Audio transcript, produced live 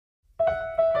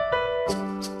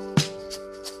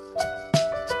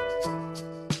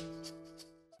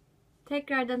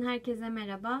Tekrardan herkese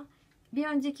merhaba. Bir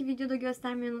önceki videoda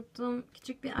göstermeyi unuttuğum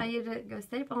küçük bir ayarı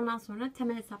gösterip ondan sonra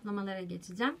temel hesaplamalara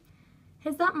geçeceğim.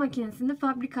 Hesap makinesinde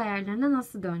fabrika ayarlarına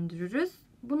nasıl döndürürüz?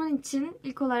 Bunun için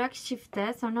ilk olarak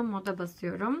Shift'e, sonra Mod'a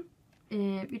basıyorum.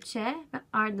 3'e ve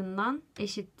ardından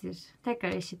eşittir.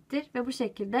 Tekrar eşittir ve bu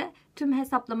şekilde tüm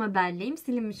hesaplama belleğim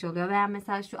silinmiş oluyor. Veya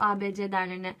mesela şu ABC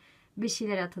değerlerine bir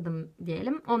şeyler atadım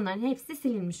diyelim. Onların hepsi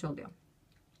silinmiş oluyor.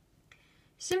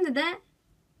 Şimdi de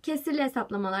kesirli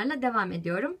hesaplamalarla devam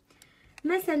ediyorum.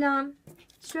 Mesela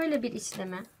şöyle bir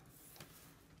işlemi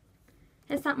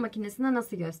hesap makinesinde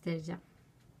nasıl göstereceğim?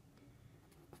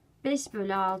 5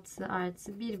 bölü 6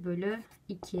 artı 1 bölü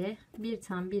 2 1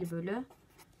 tam 1 bölü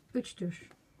 3'tür.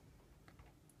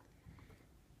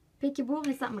 Peki bu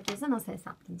hesap makinesinde nasıl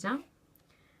hesaplayacağım?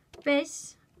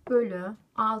 5 bölü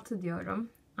 6 diyorum.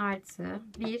 Artı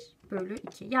 1 bölü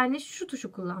 2. Yani şu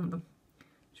tuşu kullandım.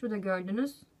 Şurada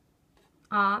gördünüz.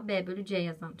 A, B bölü C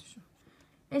yazan tuşu.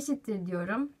 Eşittir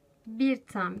diyorum. 1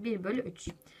 tam 1 bölü 3.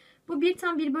 Bu 1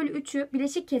 tam 1 bölü 3'ü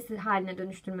bileşik kesir haline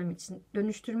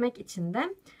dönüştürmek için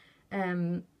de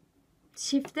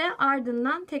Shift'e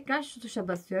ardından tekrar şu tuşa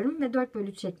basıyorum ve 4 bölü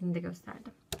 3 şeklinde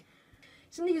gösterdim.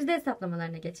 Şimdi yüzde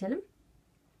hesaplamalarına geçelim.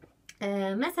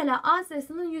 Mesela A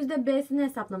sayısının yüzde B'sini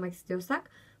hesaplamak istiyorsak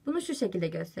bunu şu şekilde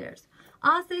gösteriyoruz.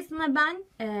 A sayısına ben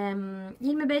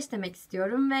 25 demek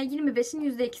istiyorum ve 25'in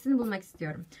yüzde ikisini bulmak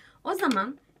istiyorum. O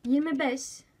zaman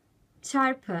 25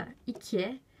 çarpı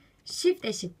 2 Shift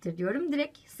eşittir diyorum.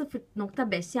 Direkt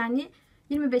 0.5 yani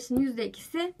 25'in yüzde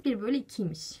ikisi 1 bölü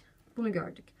 2'ymiş. Bunu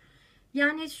gördük.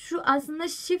 Yani şu aslında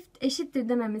Shift eşittir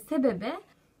dememin sebebi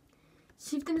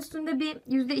Shift'in üstünde bir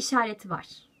yüzde işareti var.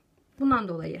 Bundan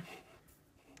dolayı.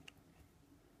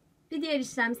 Bir diğer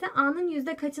işlem ise A'nın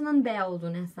yüzde kaçının B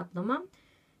olduğunu hesaplamam.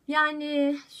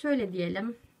 Yani şöyle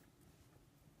diyelim.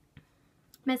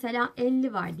 Mesela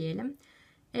 50 var diyelim.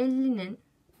 50'nin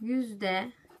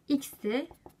yüzde x'i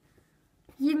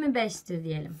 25'tir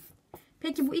diyelim.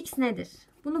 Peki bu x nedir?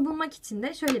 Bunu bulmak için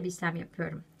de şöyle bir işlem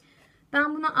yapıyorum.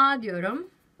 Ben buna A diyorum.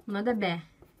 Buna da B.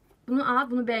 Bunu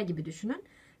A, bunu B gibi düşünün.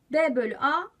 B bölü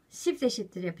A Shift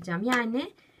eşittir yapacağım.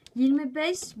 Yani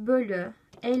 25 bölü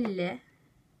 50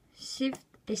 Shift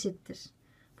eşittir.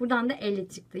 Buradan da 50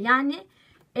 çıktı. Yani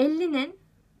 50'nin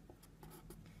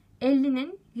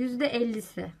yüzde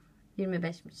 50'si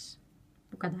 25'miş.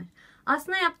 Bu kadar.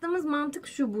 Aslında yaptığımız mantık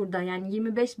şu burada. Yani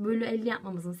 25 bölü 50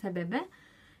 yapmamızın sebebi.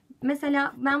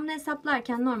 Mesela ben bunu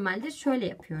hesaplarken normalde şöyle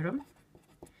yapıyorum.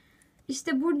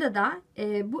 İşte burada da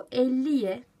bu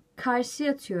 50'yi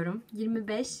karşıya atıyorum.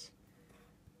 25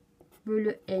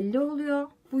 bölü 50 oluyor.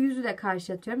 Bu 100'ü de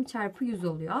karşıya atıyorum. Çarpı 100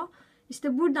 oluyor.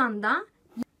 İşte buradan da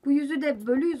bu 100'ü de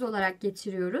bölü 100 olarak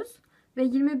geçiriyoruz. Ve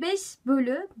 25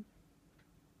 bölü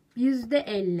yüzde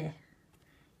 50.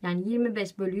 Yani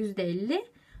 25 bölü yüzde 50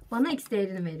 bana x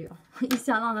değerini veriyor.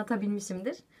 İnşallah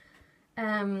anlatabilmişimdir.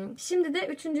 Şimdi de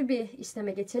üçüncü bir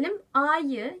işleme geçelim.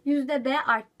 A'yı yüzde B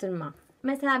arttırma.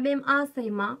 Mesela benim A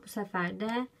sayıma bu sefer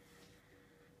de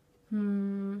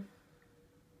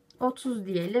 30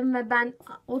 diyelim ve ben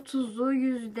 30'u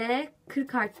yüzde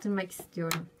 40 arttırmak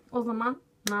istiyorum. O zaman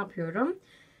ne yapıyorum?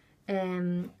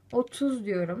 30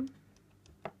 diyorum.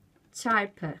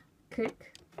 Çarpı 40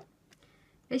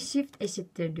 ve Shift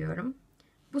eşittir diyorum.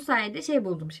 Bu sayede şey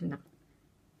buldum şimdi.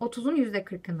 30'un yüzde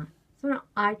 40'ını. Sonra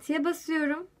artıya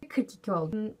basıyorum. 42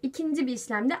 oldu. İkinci bir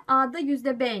işlemde A'da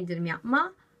yüzde B indirim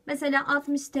yapma. Mesela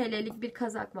 60 TL'lik bir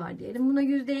kazak var diyelim. Buna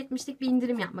yüzde 70'lik bir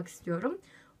indirim yapmak istiyorum.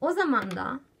 O zaman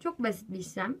da çok basit bir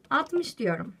işlem. 60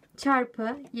 diyorum.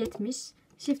 Çarpı 70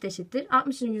 Shift eşittir.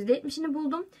 60'ın yüzde 70'ini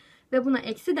buldum. Ve buna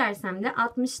eksi dersem de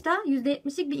 60'ta yüzde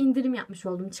 70'lik bir indirim yapmış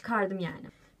oldum. Çıkardım yani.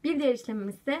 Bir diğer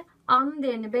işlemimiz ise A'nın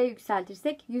değerini B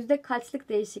yükseltirsek yüzde kaçlık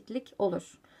değişiklik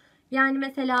olur. Yani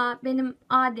mesela benim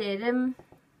A değerim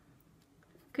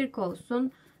 40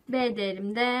 olsun. B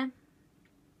değerim de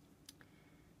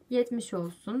 70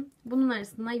 olsun. Bunun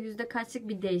arasında yüzde kaçlık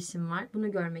bir değişim var.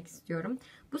 Bunu görmek istiyorum.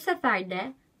 Bu sefer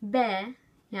de B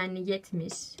yani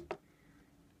 70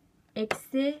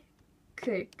 eksi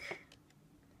 40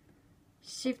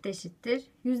 Shift eşittir.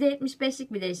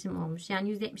 %75'lik bir değişim olmuş.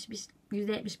 Yani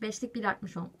 %75'lik bir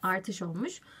artış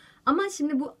olmuş. Ama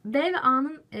şimdi bu B ve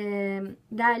A'nın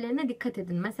değerlerine dikkat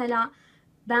edin. Mesela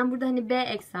ben burada hani B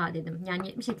eksi A dedim. Yani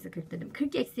 70 eksi 40 dedim.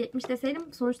 40 eksi 70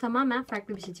 deseydim sonuç tamamen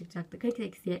farklı bir şey çıkacaktı. 40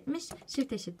 eksi 70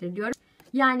 Shift eşittir diyorum.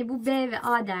 Yani bu B ve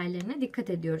A değerlerine dikkat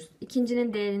ediyoruz.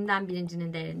 İkincinin değerinden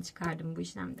birincinin değerini çıkardım bu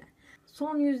işlemde.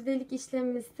 Son yüzdelik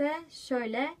işlemimiz ise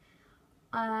şöyle.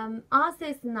 A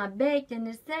sayısına B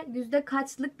eklenirse yüzde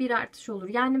kaçlık bir artış olur?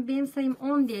 Yani benim sayım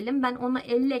 10 diyelim. Ben ona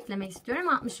 50 eklemek istiyorum.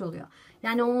 60 oluyor.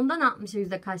 Yani 10'dan 60'a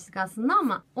yüzde kaçlık aslında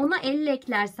ama ona 50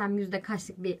 eklersem yüzde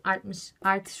kaçlık bir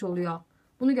artış oluyor?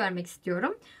 Bunu görmek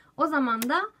istiyorum. O zaman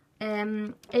da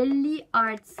 50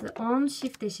 artı 10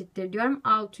 shift eşittir diyorum.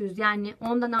 600, yani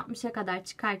 10'dan 60'a kadar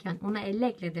çıkarken ona 50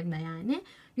 eklediğimde yani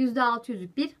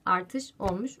 %600'lük bir artış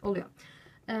olmuş oluyor.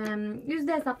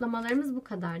 Yüzde hesaplamalarımız bu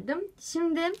kadardı.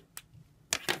 Şimdi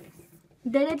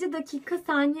derece, dakika,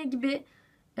 saniye gibi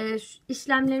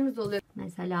işlemlerimiz oluyor.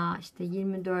 Mesela işte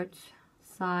 24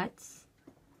 saat,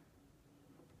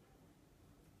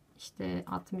 işte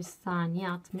 60 saniye,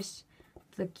 60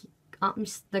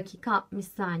 dakika 60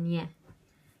 saniye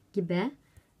gibi.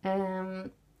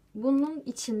 Bunun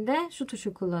içinde şu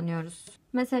tuşu kullanıyoruz.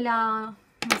 Mesela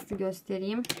nasıl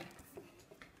göstereyim?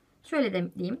 Şöyle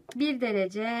de diyeyim. 1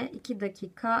 derece 2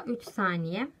 dakika 3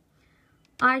 saniye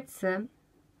artı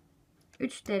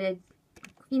 3 derece,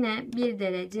 yine 1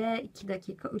 derece 2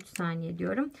 dakika 3 saniye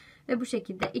diyorum. Ve bu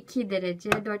şekilde 2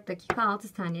 derece 4 dakika 6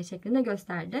 saniye şeklinde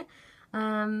gösterdi.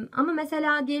 Ama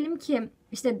mesela diyelim ki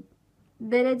işte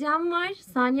derecem var,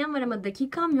 saniyem var ama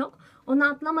dakikam yok. Onu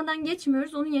atlamadan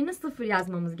geçmiyoruz. Onun yerine 0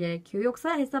 yazmamız gerekiyor.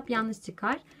 Yoksa hesap yanlış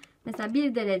çıkar. Mesela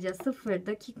 1 derece 0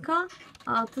 dakika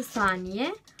 6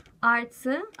 saniye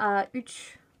artı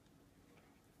 3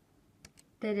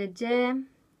 derece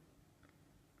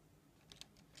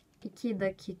 2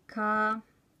 dakika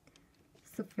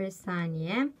 0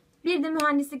 saniye. Bir de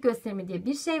mühendislik gösterimi diye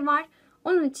bir şey var.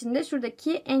 Onun için de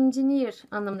şuradaki engineer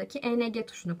anlamındaki ENG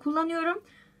tuşunu kullanıyorum.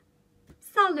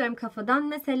 Sallıyorum kafadan.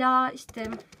 Mesela işte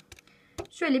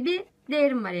şöyle bir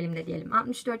değerim var elimde diyelim.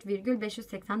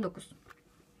 64,589.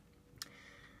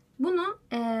 Bunu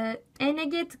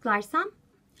ENG'ye tıklarsam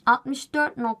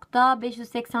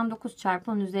 64,589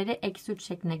 çarpı 10 üzeri eksi 3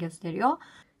 şeklinde gösteriyor.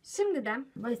 Şimdi de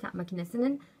bu hesap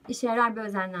makinesinin işe yarar bir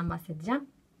özelliğinden bahsedeceğim.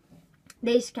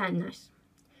 Değişkenler.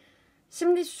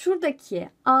 Şimdi şuradaki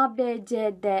A, B,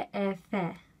 C, D, E,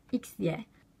 F, X, Y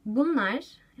bunlar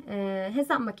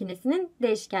hesap makinesinin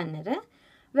değişkenleri.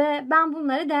 Ve ben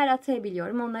bunlara değer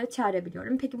atayabiliyorum. Onları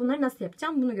çağırabiliyorum. Peki bunları nasıl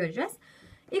yapacağım? Bunu göreceğiz.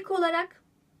 İlk olarak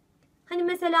hani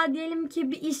mesela diyelim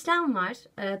ki bir işlem var.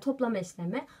 Toplama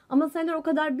işlemi. Ama sayılar o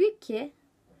kadar büyük ki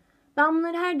ben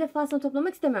bunları her defasında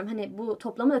toplamak istemiyorum. Hani bu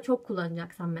toplamı da çok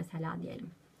kullanacaksam mesela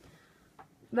diyelim.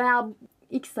 Veya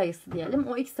x sayısı diyelim.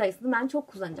 O x sayısını ben çok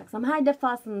kullanacaksam her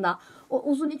defasında o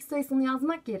uzun x sayısını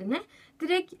yazmak yerine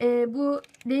direkt bu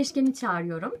değişkeni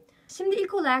çağırıyorum. Şimdi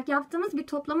ilk olarak yaptığımız bir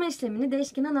toplama işlemini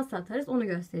değişkene nasıl atarız onu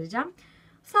göstereceğim.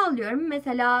 Sallıyorum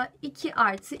mesela 2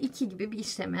 artı 2 gibi bir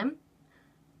işlemi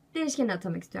değişkene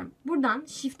atamak istiyorum. Buradan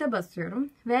shift'e basıyorum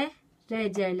ve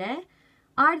RCL,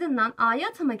 ardından A'ya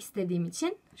atamak istediğim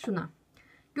için şuna.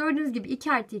 Gördüğünüz gibi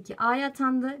 2 artı 2 A'ya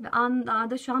atandı ve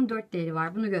A'da şu an 4 değeri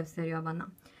var. Bunu gösteriyor bana.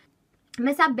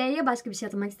 Mesela B'ye başka bir şey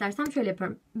atamak istersem şöyle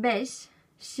yapıyorum. 5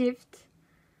 shift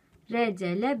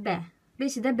RCL B.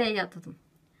 5'i de B'ye atadım.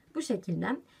 Bu şekilde.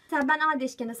 Mesela ben A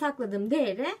değişkene sakladığım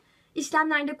değeri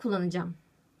işlemlerde kullanacağım.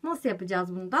 Nasıl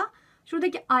yapacağız bunu da?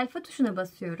 Şuradaki alfa tuşuna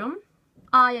basıyorum.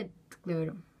 A'ya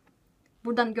tıklıyorum.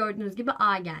 Buradan gördüğünüz gibi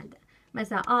A geldi.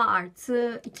 Mesela A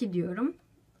artı 2 diyorum.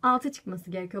 6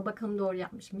 çıkması gerekiyor. Bakalım doğru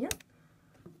yapmış mıyız?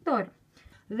 Doğru.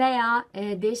 Veya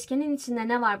değişkenin içinde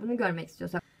ne var bunu görmek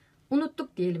istiyorsak.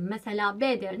 Unuttuk diyelim. Mesela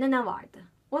B değerinde ne vardı?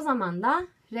 O zaman da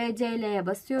RCL'ye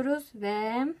basıyoruz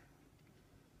ve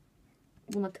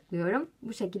buna tıklıyorum.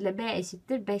 Bu şekilde B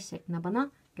eşittir 5 şeklinde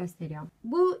bana gösteriyor.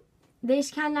 Bu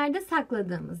değişkenlerde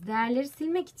sakladığımız değerleri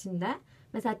silmek için de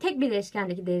mesela tek bir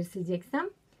değişkendeki değeri sileceksem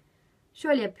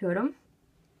şöyle yapıyorum.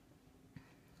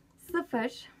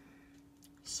 0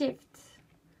 shift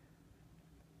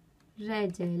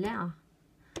RCL A.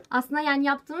 Aslında yani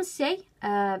yaptığımız şey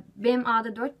benim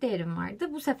A'da 4 değerim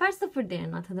vardı. Bu sefer 0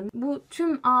 değerini atadım. Bu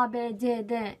tüm A, B,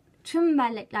 C'de tüm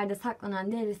belleklerde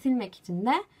saklanan değeri silmek için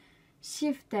de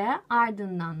Shift'e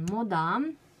ardından moda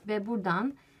ve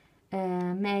buradan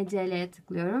MCL'ye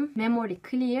tıklıyorum. Memory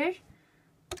Clear.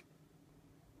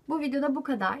 Bu videoda bu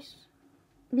kadar.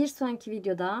 Bir sonraki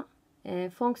videoda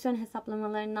fonksiyon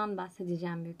hesaplamalarından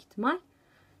bahsedeceğim büyük ihtimal.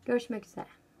 Görüşmek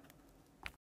üzere.